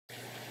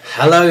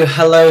Hello,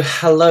 hello,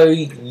 hello,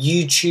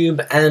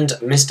 YouTube and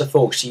Mr.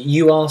 Fawkes.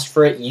 You asked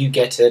for it, you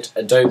get it.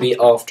 Adobe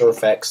After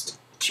Effects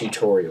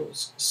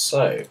tutorials.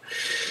 So,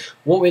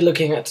 what we're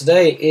looking at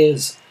today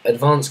is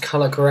advanced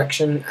color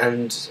correction,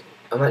 and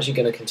I'm actually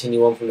going to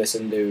continue on from this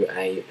and do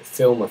a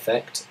film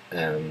effect,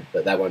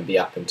 but that won't be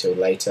up until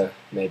later,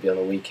 maybe on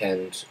a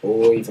weekend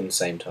or even the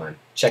same time.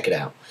 Check it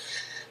out.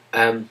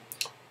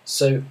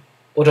 So,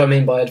 what do I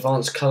mean by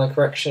advanced color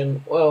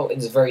correction? Well,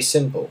 it's very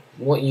simple.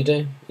 What you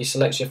do, you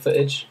select your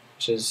footage,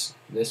 which is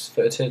this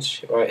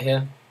footage right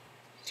here.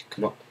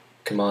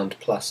 Command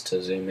plus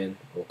to zoom in,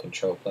 or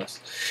Control plus,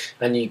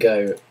 and you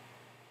go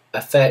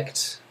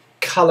Effect,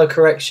 Color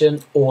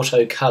Correction,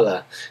 Auto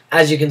Color.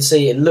 As you can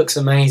see, it looks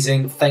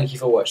amazing. Thank you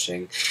for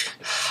watching.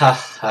 Ha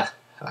ha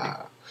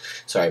ha.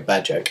 Sorry,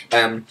 bad joke.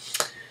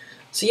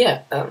 So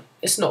yeah,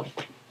 it's not.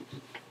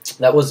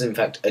 That was in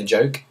fact a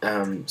joke.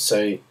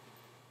 So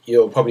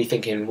you're probably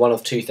thinking one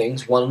of two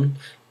things. One,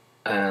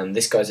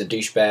 this guy's a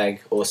douchebag,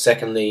 or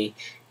secondly,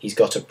 he's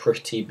got a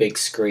pretty big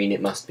screen, it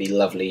must be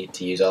lovely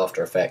to use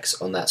After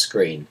Effects on that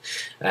screen.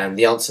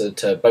 The answer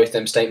to both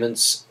them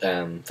statements,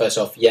 first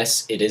off,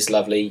 yes, it is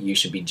lovely, you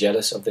should be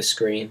jealous of this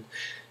screen,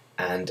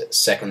 and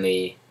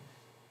secondly,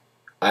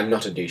 I'm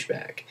not a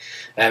douchebag.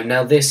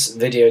 Now this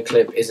video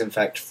clip is in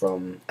fact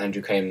from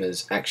Andrew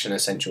Kramer's Action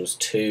Essentials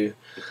 2.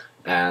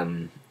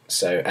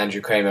 So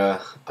Andrew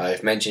Kramer,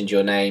 I've mentioned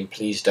your name,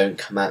 please don't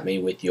come at me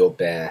with your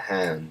bare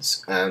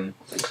hands.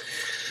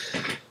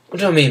 What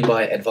do I mean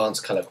by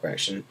advanced color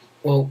correction?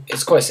 Well,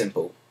 it's quite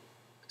simple.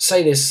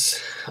 Say this,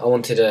 I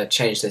wanted to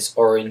change this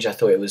orange, I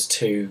thought it was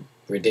too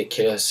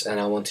ridiculous and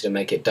I wanted to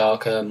make it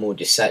darker, more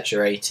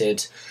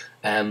desaturated,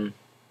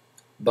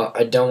 but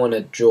I don't want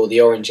to draw the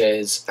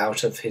oranges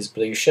out of his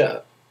blue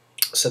shirt.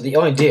 So the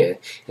idea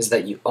is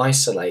that you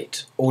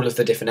isolate all of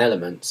the different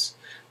elements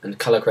and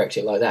color correct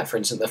it like that. For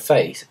instance,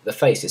 the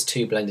face is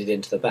too blended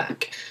into the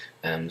back,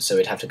 so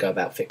we'd have to go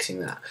about fixing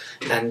that.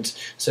 And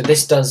so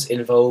this does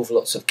involve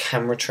lots of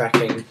camera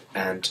tracking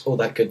and all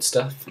that good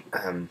stuff,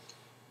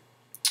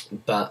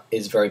 but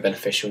is very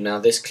beneficial. Now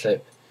this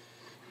clip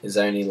is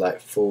only like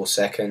 4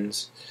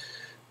 seconds,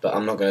 but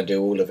I'm not going to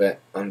do all of it.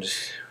 I'm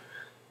just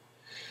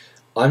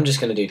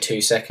going to do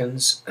 2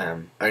 seconds,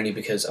 only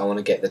because I want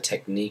to get the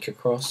technique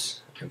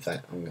across. In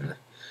fact, I'm going to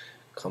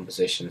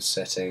composition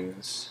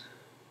settings.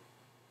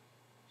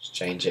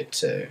 Change it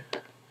to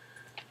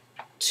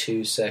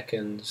 2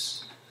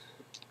 seconds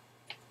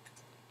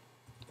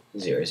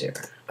 0, 0.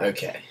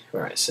 Okay,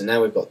 right, so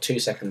now we've got 2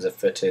 seconds of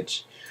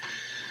footage.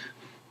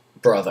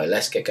 Bravo,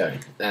 let's get going.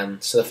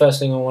 So the first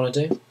thing I want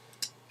to do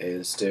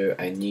is do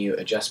a new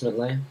adjustment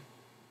layer.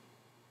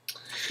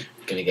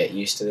 I'm going to get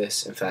used to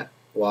this. In fact,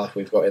 while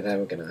we've got it there,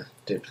 we're going to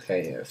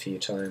duplicate it a few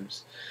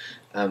times.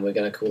 We're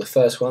going to call the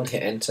first one,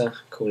 hit enter,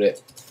 call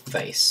it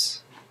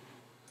face.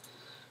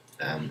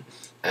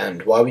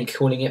 And why are we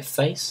calling it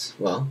face?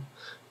 Well,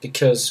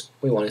 because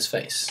we want his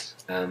face.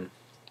 Can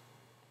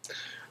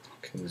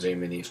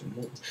zoom in even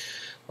more,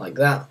 like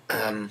that.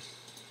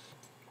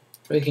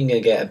 We can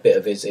get a bit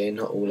of his in,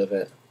 not all of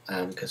it,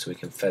 because we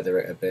can feather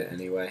it a bit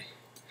anyway.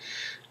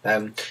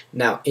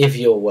 Now, if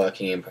you're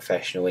working in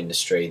professional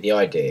industry, the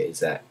idea is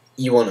that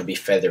you want to be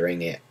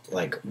feathering it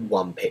like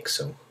 1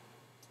 pixel,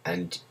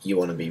 and you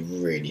want to be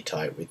really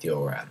tight with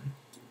your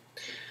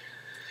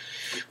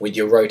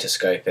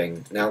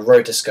rotoscoping. Now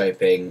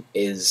rotoscoping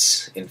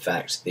is in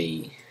fact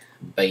the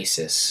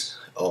basis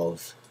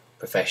of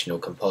professional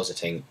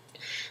compositing.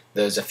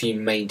 There's a few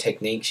main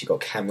techniques. You've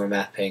got camera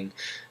mapping,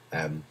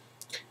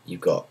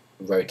 you've got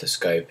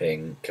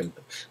rotoscoping,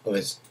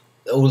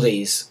 all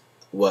these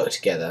work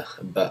together,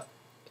 but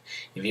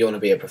if you want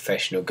to be a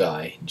professional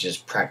guy,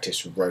 just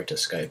practice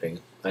rotoscoping.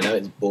 I know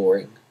it's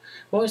boring.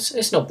 Well,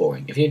 it's not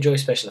boring. If you enjoy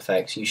special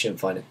effects, you shouldn't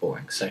find it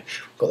boring. So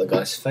we've got the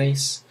guy's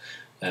face.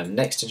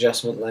 Next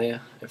adjustment layer,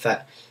 in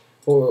fact,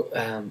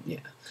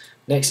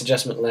 next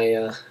adjustment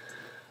layer,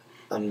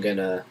 I'm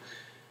gonna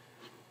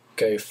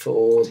go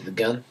for the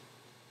gun.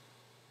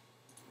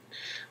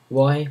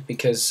 Why?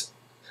 Because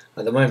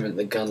at the moment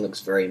the gun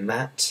looks very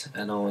matte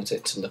and I want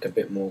it to look a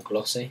bit more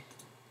glossy.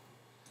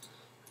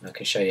 And I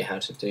can show you how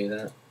to do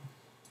that.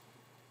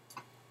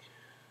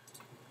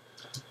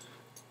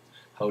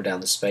 Hold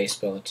down the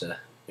spacebar to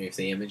move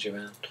the image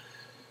around.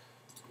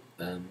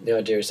 The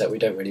idea is that we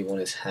don't really want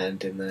his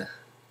hand in there.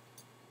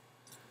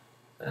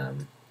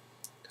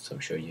 So I'm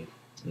sure you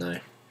know.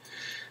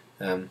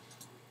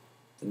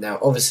 Now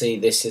obviously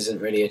this isn't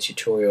really a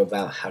tutorial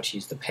about how to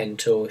use the pen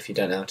tool if you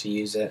don't know how to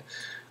use it.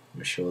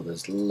 I'm sure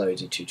there's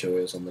loads of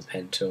tutorials on the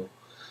pen tool.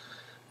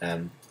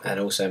 And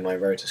also my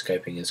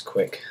rotoscoping is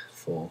quick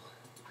for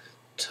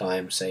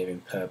time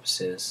saving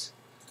purposes.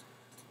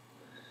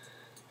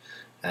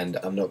 And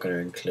I'm not going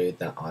to include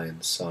that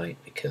iron sight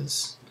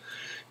because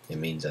it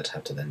means I'd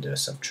have to then do a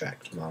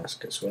subtract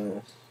mask as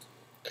well.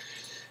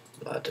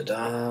 La da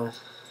da.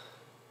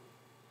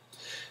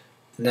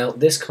 Now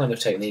this kind of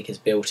technique is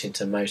built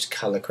into most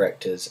color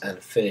correctors and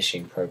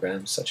finishing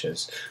programs such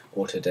as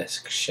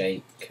Autodesk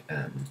Shake,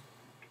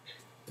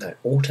 no,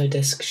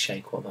 Autodesk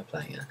Shake, what am I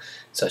playing at?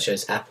 Such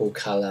as Apple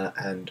Color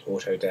and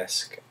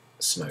Autodesk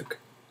Smoke.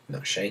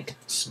 Not Shake,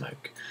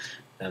 Smoke.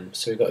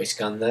 So we've got his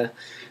gun there,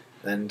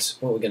 and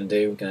what we're going to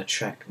do, we're going to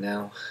track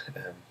now.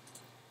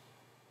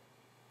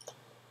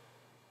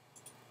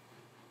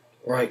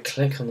 Right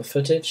click on the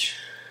footage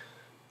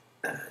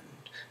and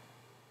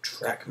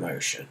track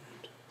motion.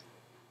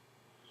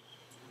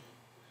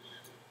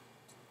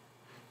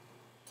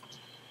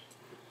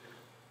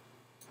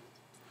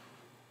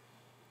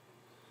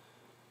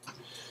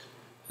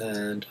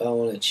 And I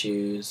want to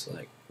choose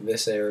like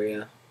this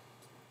area.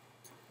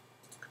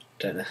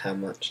 Don't know how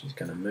much he's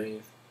going to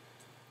move.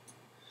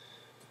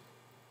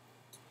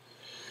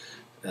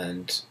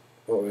 And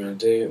what we're going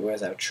to do,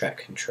 where's our track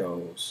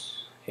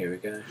controls? Here we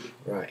go,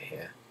 right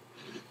here.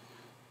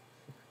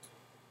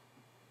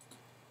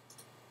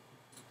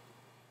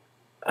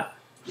 Ah,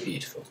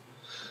 beautiful.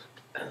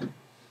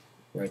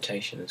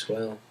 Rotation as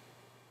well.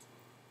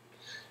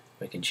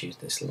 We can choose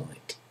this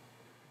light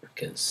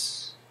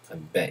because I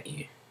bet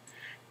you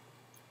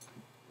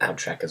our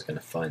tracker's going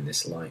to find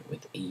this light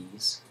with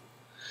ease.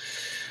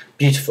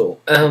 Beautiful.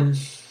 And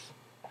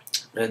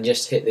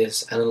just hit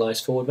this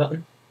analyze forward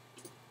button.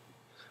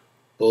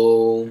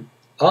 Boom.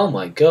 Oh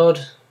my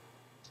god.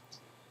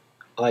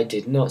 I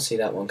did not see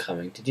that one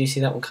coming. Did you see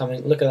that one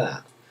coming? Look at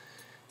that.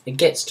 It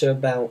gets to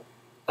about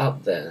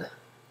up there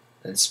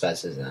and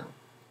spazzes out.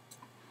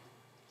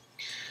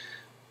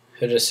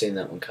 Who'd have seen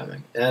that one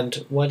coming?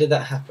 And why did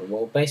that happen?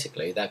 Well,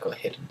 basically that got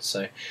hidden.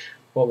 So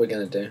what we're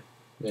going to do,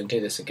 we're going to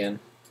do this again.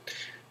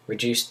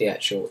 Reduce the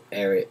actual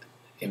area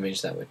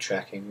image that we're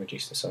tracking,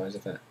 reduce the size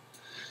of it.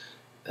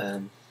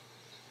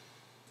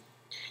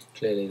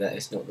 Clearly that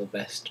is not the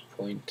best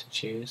point to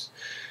choose.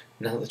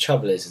 Now the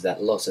trouble is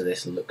that lots of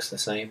this looks the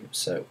same,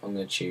 so I'm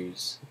going to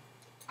choose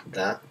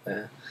that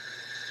there.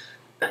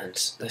 And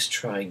let's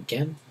try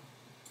again.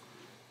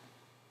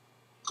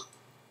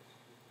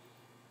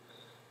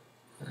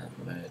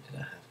 Where did I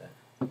have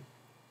it?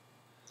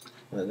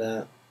 Like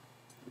that.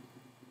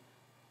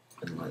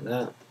 And like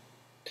that.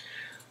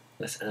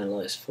 Let's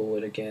analyze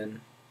forward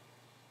again.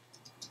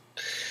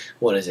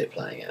 What is it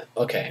playing at?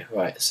 Okay,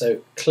 right,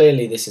 so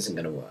clearly this isn't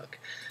going to work.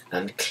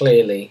 And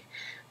clearly,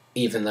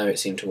 even though it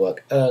seemed to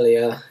work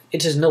earlier,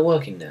 it is not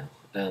working now,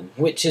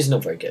 which is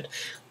not very good.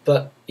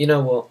 But you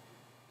know what?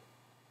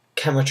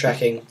 Camera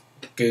tracking,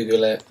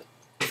 Google it,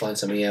 find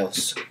something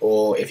else.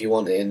 Or if you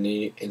want it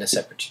in a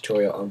separate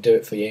tutorial, I'll do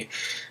it for you.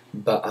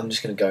 But I'm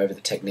just going to go over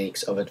the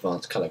techniques of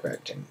advanced color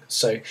correcting.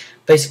 So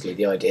basically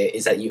the idea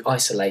is that you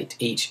isolate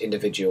each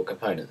individual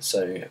component.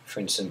 So for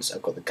instance,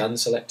 I've got the gun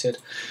selected.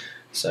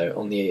 So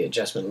on the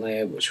adjustment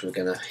layer, which we're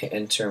going to hit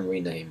enter and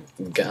rename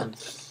gun,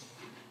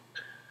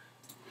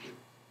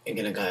 you're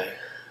going to go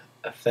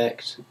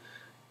effect,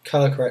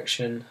 color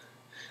correction,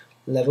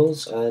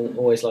 levels. I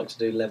always like to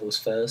do levels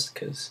first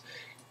because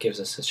it gives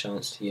us a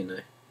chance to, you know,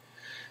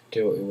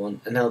 do what we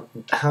want. And now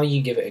how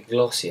you give it a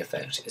glossy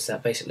effect is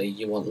that basically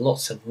you want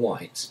lots of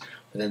whites,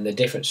 but then the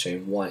difference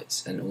between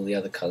whites and all the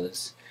other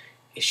colours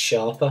is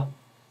sharper.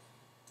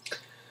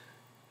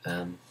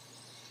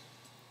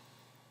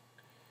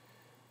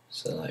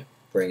 So like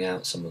bring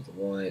out some of the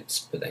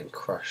whites but then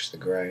crush the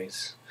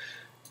greys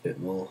a bit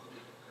more.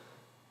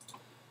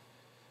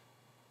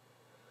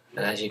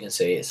 And as you can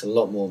see, it's a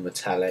lot more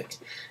metallic.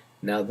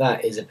 Now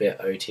that is a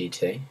bit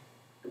OTT.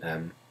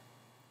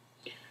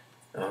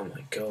 Oh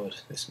my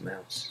god, this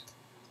mouse.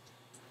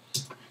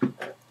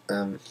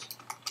 And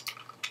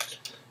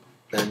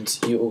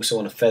you also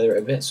want to feather it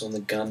a bit, so on the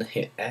gun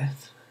hit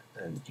F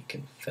and you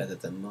can feather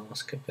the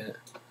mask a bit.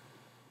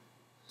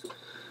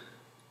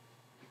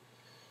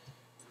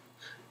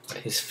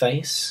 His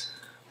face,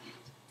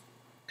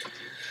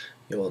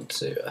 you want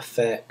to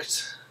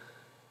effect,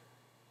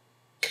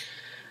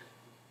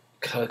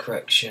 color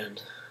correction.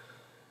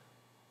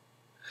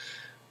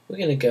 We're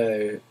going to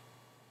go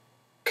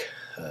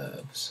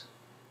curves.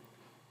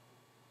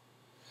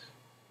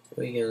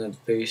 We're going to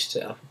boost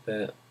it up a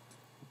bit,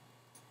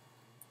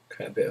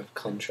 create a bit of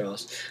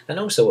contrast. And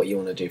also what you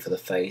want to do for the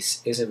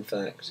face is in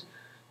fact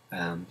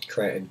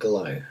create a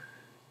glow,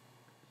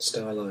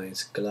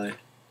 stylize glow.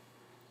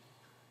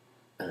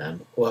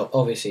 Well,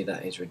 obviously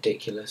that is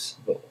ridiculous,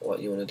 but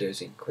what you want to do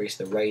is increase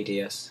the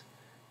radius,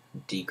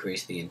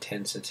 decrease the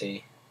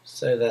intensity,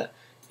 so that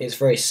it's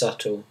very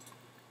subtle,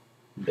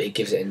 but it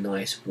gives it a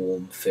nice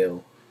warm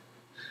feel.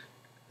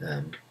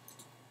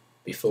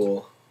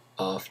 Before,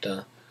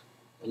 after,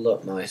 a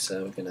lot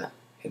nicer. We're going to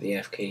hit the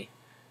F key,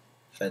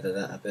 feather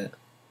that a bit.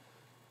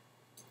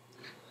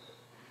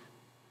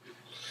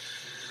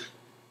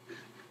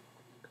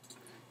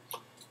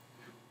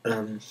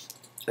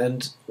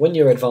 And when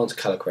you're advanced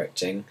colour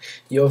correcting,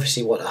 you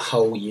obviously want a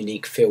whole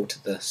unique feel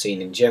to the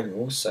scene in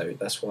general, so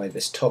that's why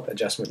this top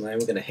adjustment layer,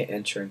 we're going to hit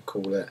enter and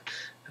call it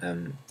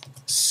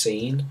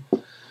scene,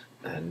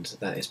 and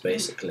that is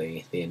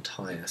basically the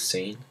entire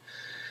scene.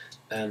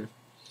 Now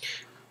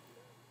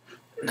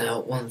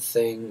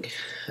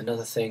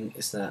another thing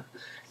is that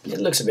it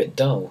looks a bit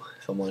dull,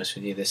 if I'm honest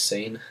with you, this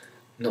scene.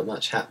 Not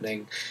much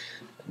happening,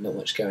 not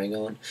much going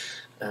on.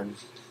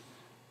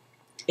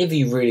 if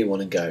you really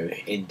want to go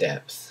in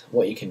depth,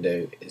 what you can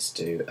do is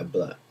do a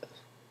blur.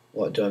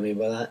 What do I mean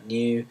by that?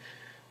 New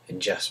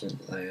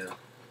adjustment layer.